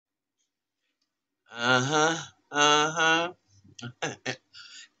Uh-huh. Uh-huh.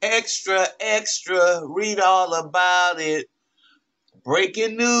 Extra, extra, read all about it.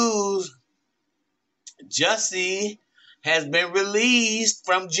 Breaking news. Jussie has been released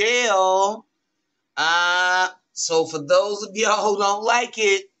from jail. So for those of y'all who don't like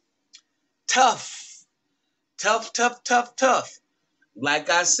it, tough. Tough, tough, tough, tough. Like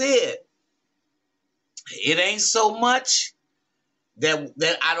I said, it ain't so much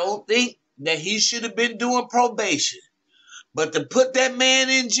that I don't think that he should have been doing probation. But to put that man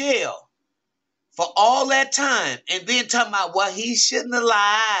in jail for all that time and then talking about, well, he shouldn't have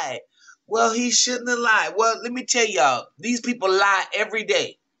lied. Well, he shouldn't have lied. Well, let me tell y'all, these people lie every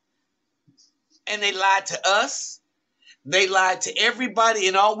day. And they lied to us. They lied to everybody,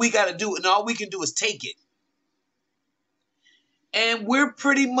 and all we got to do, and all we can do is take it. And we're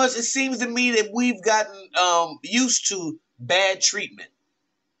pretty much, it seems to me that we've gotten used to bad treatment.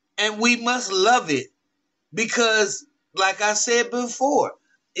 And we must love it because, like I said before,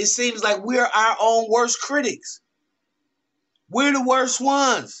 it seems like we're our own worst critics. We're the worst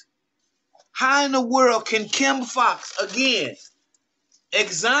ones. How in the world can Kim Fox, again,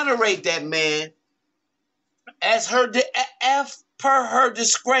 exonerate that man as per her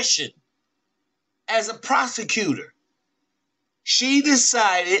discretion as a prosecutor? She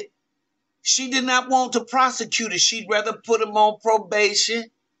decided she did not want to prosecute it. She'd rather put him on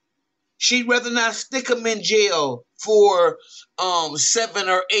probation. She'd rather not stick him in jail for 7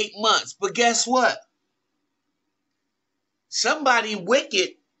 or 8 months. But guess what? Somebody wicked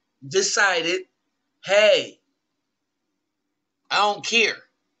decided, hey, I don't care.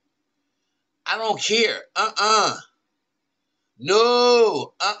 I don't care.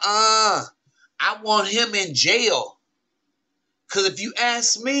 No. I want him in jail. Because if you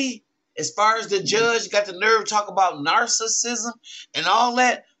ask me, as far as the judge got the nerve to talk about narcissism and all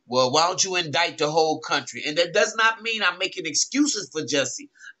that, well, why don't you indict the whole country? And that does not mean I'm making excuses for Jussie.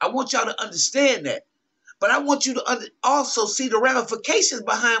 I want y'all to understand that. But I want you to also see the ramifications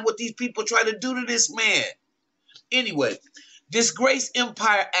behind what these people try to do to this man. Anyway, disgraced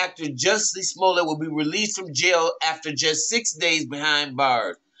Empire actor Jussie Smollett will be released from jail after just 6 days behind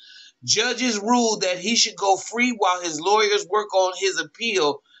bars. Judges ruled that he should go free while his lawyers work on his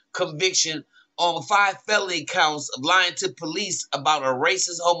appeal conviction on 5 felony counts of lying to police about a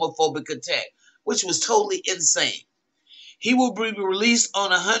racist, homophobic attack, which was totally insane. He will be released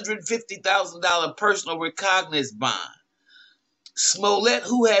on a $150,000 personal recognizance bond. Smollett,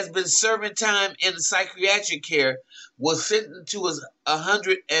 who has been serving time in psychiatric care, was sentenced to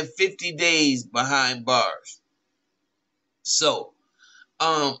 150 days behind bars. So,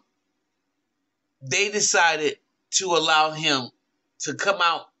 they decided to allow him to come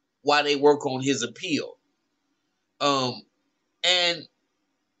out while they work on his appeal. And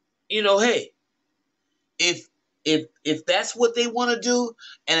you know, hey, if that's what they want to do,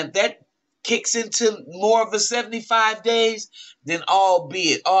 and if that kicks into more of a 75 days, then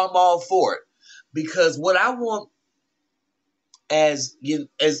albeit, I'm all for it. Because what I want as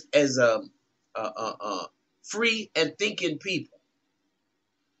free and thinking people,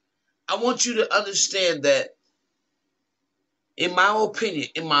 I want you to understand that, in my opinion,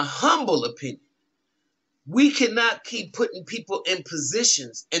 in my humble opinion, we cannot keep putting people in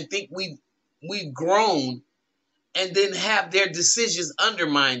positions and think we've grown and then have their decisions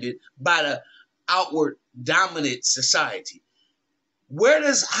undermined by the outward dominant society.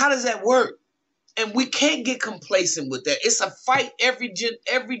 How does that work? And we can't get complacent with that. It's a fight every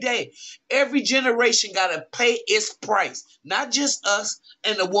day. Every generation got to pay its price. Not just us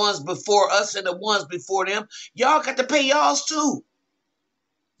and the ones before us and the ones before them. Y'all got to pay y'all's too.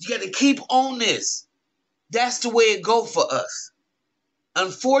 You got to keep on this. That's the way it go for us.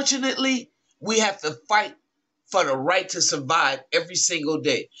 Unfortunately, we have to fight for the right to survive every single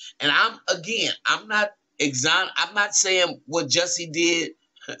day. And I'm not saying what Jussie did.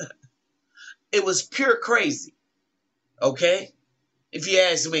 It was pure crazy. Okay? If you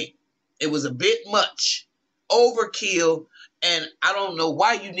ask me, it was a bit much. Overkill. And I don't know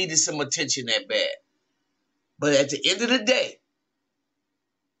why you needed some attention that bad. But at the end of the day,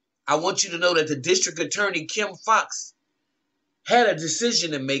 I want you to know that the district attorney, Kim Fox, had a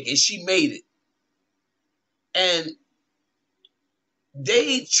decision to make, and she made it. And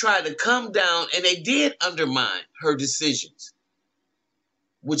they tried to come down, and they did undermine her decisions,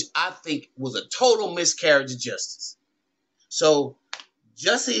 which I think was a total miscarriage of justice. So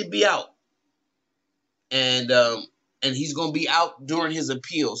Jussie will be out, and he's going to be out during his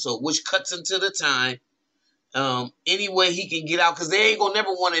appeal, so which cuts into the time. Any way he can get out, because they ain't going to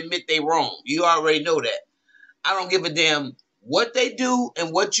never want to admit they wrong. You already know that. I don't give a damn what they do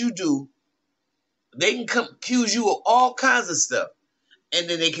and what you do. They can come accuse you of all kinds of stuff. And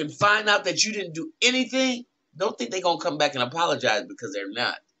then they can find out that you didn't do anything. Don't think they're going to come back and apologize, because they're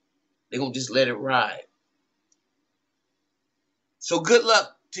not. They're going to just let it ride. So good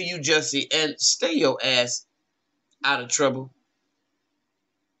luck to you, Jussie, and stay your ass out of trouble.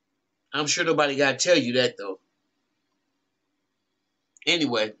 I'm sure nobody got to tell you that, though.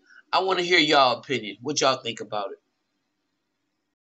 Anyway, I want to hear y'all opinion. What y'all think about it?